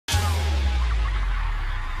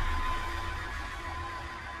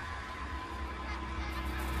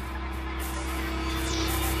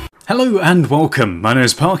Hello and welcome, my name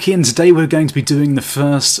is Parky and today we're going to be doing the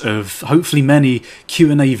first of hopefully many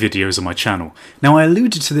Q&A videos on my channel. Now I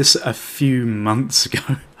alluded to this a few months ago,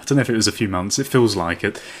 I don't know if it was a few months, it feels like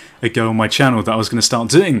it, ago on my channel that I was going to start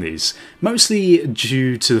doing these. Mostly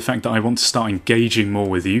due to the fact that I want to start engaging more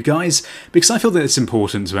with you guys, because I feel that it's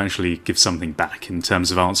important to actually give something back in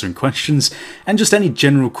terms of answering questions and just any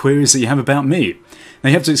general queries that you have about me. Now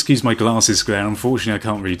you have to excuse my glasses glare, unfortunately I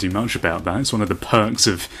can't really do much about that, it's one of the perks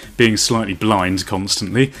of being slightly blind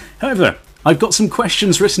constantly. However, I've got some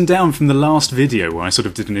questions written down from the last video where I sort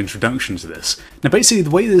of did an introduction to this. Now basically the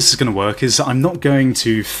way this is going to work is I'm not going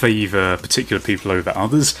to favour particular people over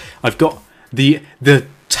others. I've got the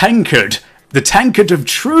Tankard of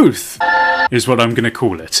Truth is what I'm going to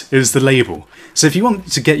call it, is the label. So if you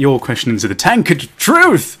want to get your question into the Tankard of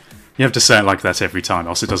Truth, you have to say it like that every time,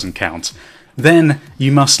 else it doesn't count. Then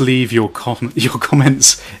you must leave your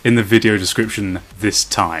comments in the video description this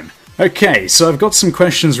time. Okay, so I've got some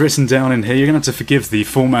questions written down in here. You're going to have to forgive the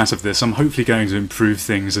format of this. I'm hopefully going to improve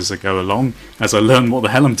things as I go along, as I learn what the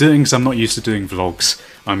hell I'm doing, because I'm not used to doing vlogs.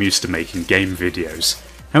 I'm used to making game videos.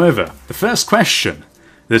 However, the first question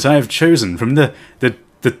that I have chosen from the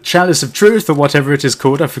Chalice of Truth, or whatever it is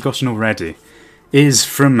called, I've forgotten already, is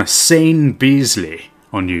from Sane Beasley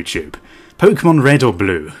on YouTube. Pokemon Red or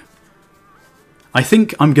Blue? I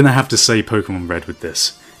think I'm going to have to say Pokemon Red with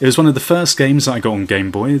this. It was one of the first games that I got on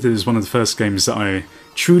Game Boy. It was one of the first games that I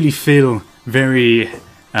truly feel very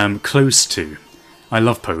close to. I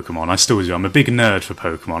love Pokemon, I still do. I'm a big nerd for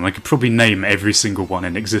Pokemon. I could probably name every single one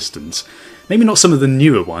in existence. Maybe not some of the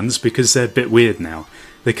newer ones, because they're a bit weird now.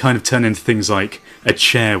 They kind of turn into things like a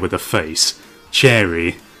chair with a face,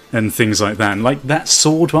 Cherry, and things like that. And like that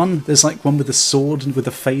sword one, there's like one with a sword and with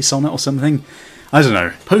a face on it or something. I don't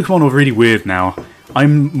know, Pokemon are really weird now.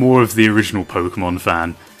 I'm more of the original Pokemon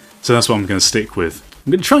fan, so that's what I'm going to stick with.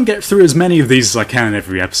 I'm going to try and get through as many of these as I can in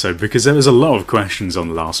every episode, because there was a lot of questions on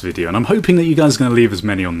the last video, and I'm hoping that you guys are going to leave as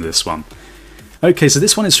many on this one. Okay, so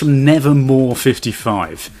this one is from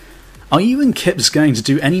Nevermore55. Are you and Kips going to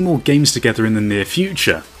do any more games together in the near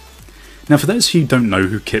future? Now for those of you who don't know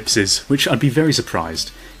who Kips is, which I'd be very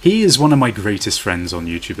surprised, he is one of my greatest friends on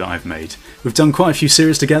YouTube that I've made. We've done quite a few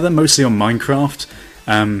series together, mostly on Minecraft,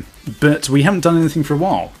 but we haven't done anything for a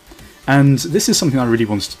while. And this is something I really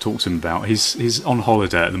wanted to talk to him about. He's on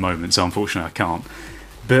holiday at the moment, so unfortunately I can't.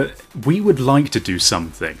 But we would like to do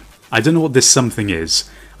something. I don't know what this something is.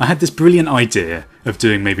 I had this brilliant idea of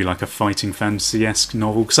doing maybe like a fighting fantasy-esque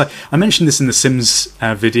novel, because I mentioned this in the Sims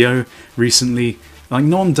video recently. Like,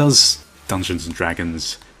 no one does Dungeons and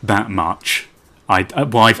Dragons that much.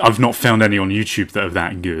 I've not found any on YouTube that are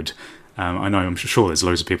that good. I know, I'm sure there's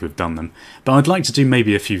loads of people who've done them. But I'd like to do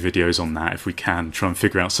maybe a few videos on that if we can, try and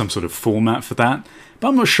figure out some sort of format for that. But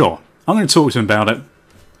I'm not sure. I'm going to talk to him about it.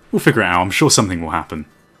 We'll figure it out. I'm sure something will happen.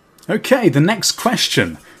 Okay, the next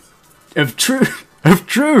question. Of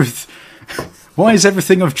truth. Why is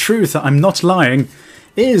everything of truth? I'm not lying.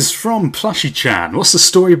 Is from Plushy-chan. What's the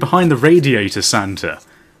story behind the Radiator Santa?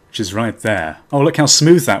 Which is right there. Oh, look how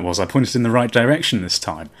smooth that was. I pointed in the right direction this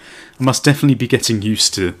time. I must definitely be getting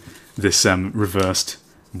used to this reversed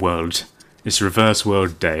world. It's Reverse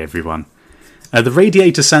World Day, everyone. The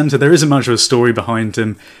Radiator Santa, there isn't much of a story behind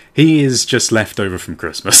him. He is just left over from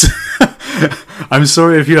Christmas. I'm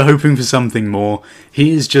sorry if you're hoping for something more.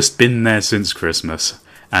 He has just been there since Christmas.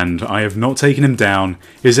 And I have not taken him down.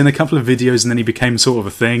 He was in a couple of videos and then he became sort of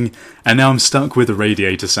a thing. And now I'm stuck with a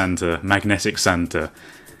Radiator Santa, Magnetic Santa,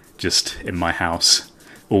 just in my house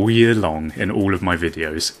all year long in all of my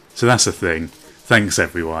videos. So that's a thing. Thanks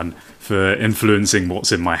everyone for influencing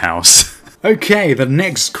what's in my house. Okay, the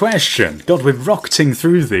next question. God, we're rocketing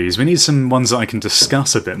through these. We need some ones that I can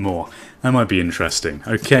discuss a bit more. That might be interesting.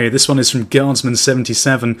 Okay, this one is from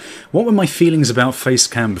Guardsman77. What were my feelings about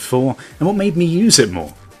Facecam before, and what made me use it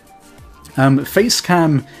more?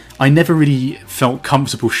 Facecam, I never really felt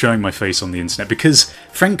comfortable showing my face on the internet, because,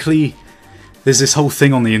 frankly, there's this whole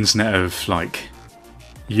thing on the internet of, like,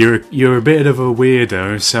 you're a bit of a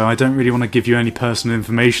weirdo, so I don't really want to give you any personal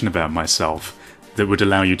information about myself that would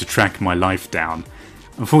allow you to track my life down.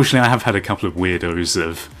 Unfortunately, I have had a couple of weirdos that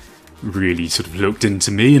have really sort of looked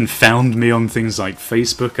into me and found me on things like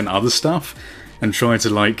Facebook and other stuff, and tried to,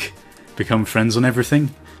 like, become friends on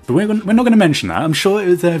everything. But we're not going to mention that. I'm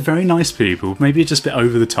sure they're very nice people, maybe just a bit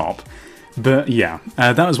over the top. But yeah,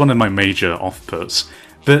 that was one of my major off-puts.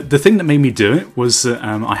 But the thing that made me do it was that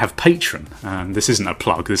I have Patreon. This isn't a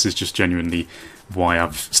plug, this is just genuinely why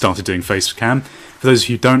I've started doing Facecam. For those of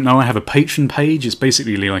you who don't know, I have a Patreon page. It's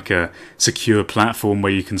basically like a secure platform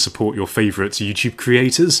where you can support your favourite YouTube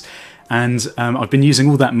creators. And I've been using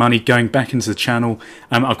all that money going back into the channel.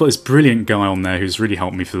 I've got this brilliant guy on there who's really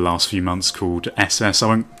helped me for the last few months called SS. I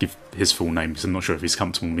won't give his full name because I'm not sure if he's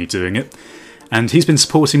comfortable with me doing it. And he's been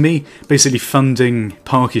supporting me, basically funding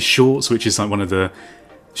Parky's Shorts, which is like one of the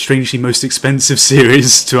strangely most expensive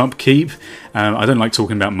series to upkeep. I don't like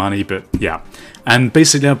talking about money, but yeah. And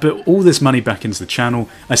basically I put all this money back into the channel.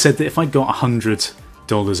 I said that if I got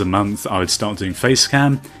 $100 a month, I would start doing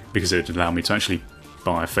Facecam, because it would allow me to actually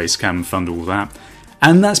buy a Facecam and fund all that.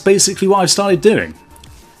 And that's basically what I've started doing.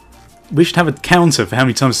 We should have a counter for how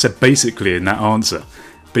many times I said basically in that answer.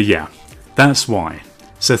 But yeah, that's why.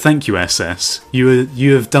 So thank you, SS.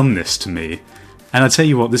 You have done this to me. And I tell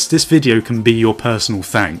you what, this video can be your personal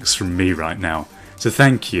thanks from me right now. So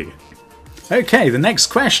thank you. Okay, the next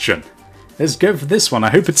question. Let's go for this one. I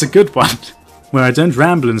hope it's a good one, where I don't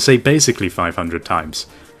ramble and say basically 500 times.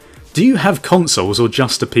 Do you have consoles or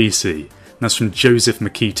just a PC? That's from Joseph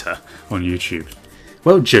Makita on YouTube.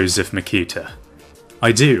 Well, Joseph Makita,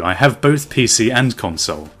 I do. I have both PC and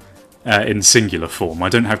console in singular form. I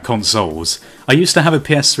don't have consoles. I used to have a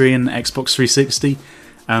PS3 and Xbox 360.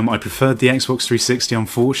 I preferred the Xbox 360,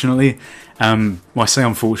 unfortunately. Well, I say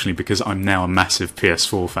unfortunately because I'm now a massive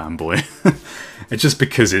PS4 fanboy. It's just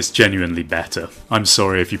because it's genuinely better. I'm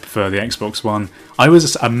sorry if you prefer the Xbox One. I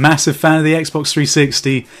was a massive fan of the Xbox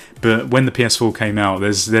 360, but when the PS4 came out,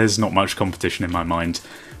 there's not much competition in my mind.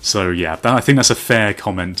 So yeah, I think that's a fair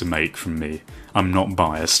comment to make from me. I'm not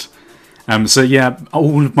biased. So yeah,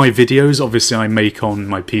 all of my videos, obviously, I make on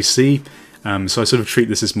my PC. So I sort of treat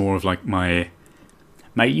this as more of like my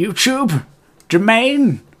YouTube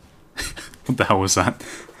domain. What the hell was that?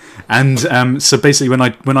 And so basically,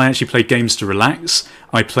 when I actually play games to relax,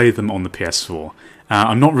 I play them on the PS4.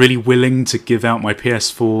 I'm not really willing to give out my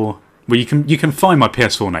PS4. Well, you can find my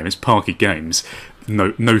PS4 name. It's ParkyGames.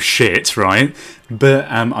 No shit, right? But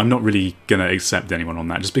I'm not really gonna accept anyone on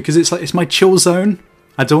that just because it's my chill zone.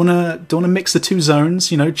 I don't wanna mix the two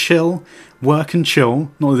zones. You know, chill, work and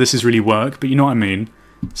chill. Not that this is really work, but you know what I mean.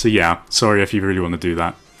 So yeah, sorry if you really want to do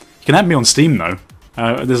that. You can add me on Steam though.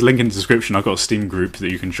 There's a link in the description. I've got a Steam group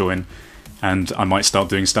that you can join, and I might start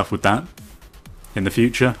doing stuff with that in the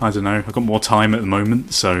future. I don't know. I've got more time at the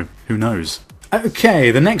moment, so who knows.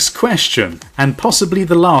 Okay, the next question, and possibly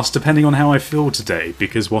the last depending on how I feel today,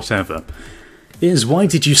 because whatever, is why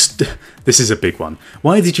did you this is a big one.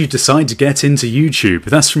 Why did you decide to get into YouTube?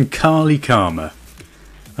 That's from Carly Karma.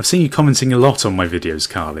 I've seen you commenting a lot on my videos,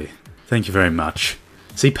 Carly. Thank you very much.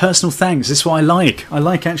 See, personal thanks, this is what I like. I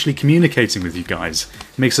like actually communicating with you guys.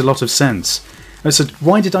 It makes a lot of sense. So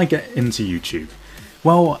why did I get into YouTube?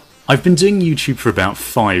 Well, I've been doing YouTube for about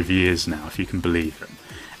 5 years now, if you can believe it.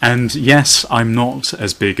 And yes, I'm not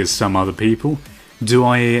as big as some other people. Do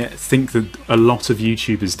I think that a lot of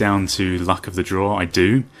YouTube is down to luck of the draw? I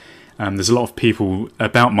do. There's a lot of people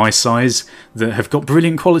about my size that have got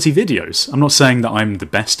brilliant quality videos. I'm not saying that I'm the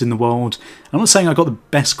best in the world. I'm not saying I got the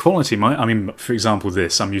best quality. I mean, for example,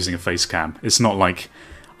 this, I'm using a Facecam. It's not like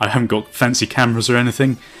I haven't got fancy cameras or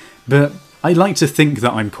anything, but I like to think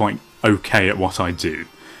that I'm quite okay at what I do.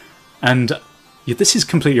 And yeah, this is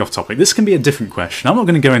completely off topic. This can be a different question. I'm not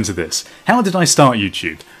going to go into this. How did I start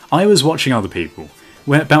YouTube? I was watching other people.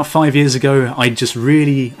 About 5 years ago, I just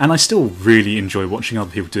really, and I still really enjoy watching other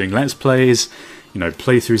people doing Let's Plays, you know,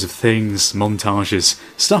 playthroughs of things, montages,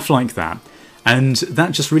 stuff like that. And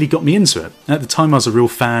that just really got me into it. At the time, I was a real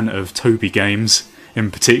fan of ParkyGames in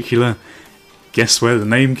particular. Guess where the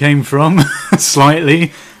name came from?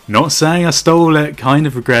 Slightly. Not saying I stole it, kind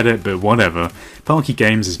of regret it, but whatever.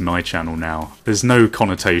 ParkyGames is my channel now. There's no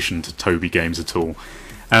connotation to ParkyGames at all.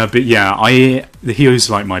 But yeah, he was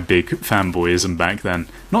like my big fanboyism back then.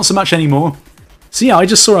 Not so much anymore. So yeah, I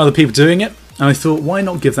just saw other people doing it, and I thought, why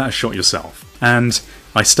not give that a shot yourself? And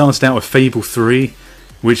I started out with Fable 3,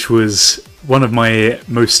 which was one of my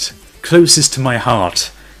most closest to my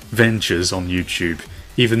heart ventures on YouTube,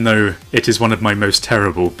 even though it is one of my most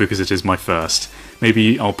terrible because it is my first.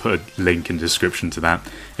 Maybe I'll put a link in the description to that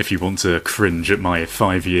if you want to cringe at my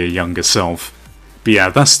 5-year younger self. But yeah,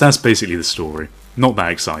 that's basically the story. Not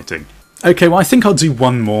that exciting. Okay, well I think I'll do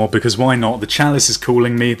one more, because why not? The Chalice is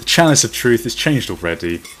calling me. The Chalice of Truth is changed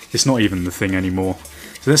already. It's not even the thing anymore.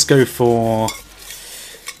 So let's go for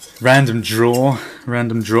random draw.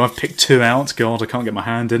 Random draw. I've picked 2 out. God, I can't get my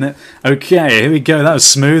hand in it. Okay, here we go. That was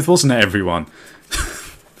smooth, wasn't it, everyone?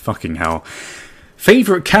 Fucking hell.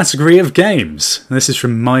 Favourite category of games? This is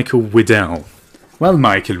from Michael Widdell. Well,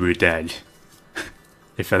 Michael Widdell,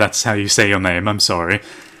 if that's how you say your name, I'm sorry.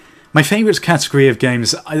 My favourite category of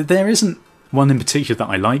games, there isn't one in particular that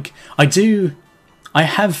I like. I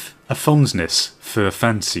have a fondness for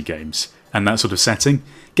fantasy games and that sort of setting.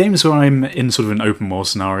 Games where I'm in sort of an open world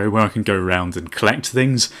scenario where I can go around and collect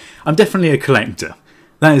things. I'm definitely a collector.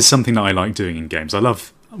 That is something that I like doing in games. I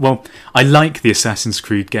like the Assassin's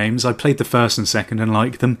Creed games. I played the first and second and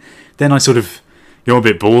liked them. Then I sort of got a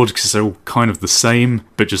bit bored because they're all kind of the same,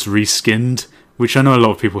 but just reskinned, which I know a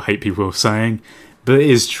lot of people hate people saying, but it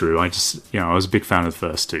is true. I was a big fan of the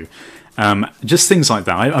first two. Just things like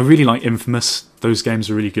that. I really like Infamous. Those games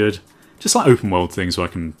are really good. Just like open world things where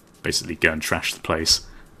I can basically go and trash the place.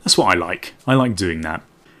 That's what I like. I like doing that.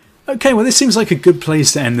 Okay, well this seems like a good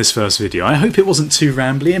place to end this first video. I hope it wasn't too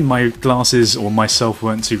rambly and my glasses or myself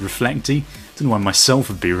weren't too reflecty. I don't know why myself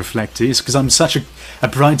would be reflecty. It's because I'm such a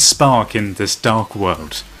bright spark in this dark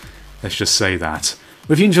world. Let's just say that.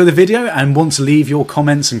 If you enjoyed the video and want to leave your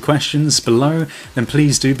comments and questions below, then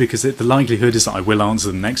please do, because the likelihood is that I will answer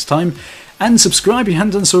them next time. And subscribe if you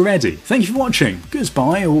haven't done so already. Thank you for watching.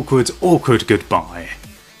 Goodbye, awkward, awkward, goodbye.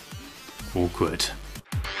 Awkward.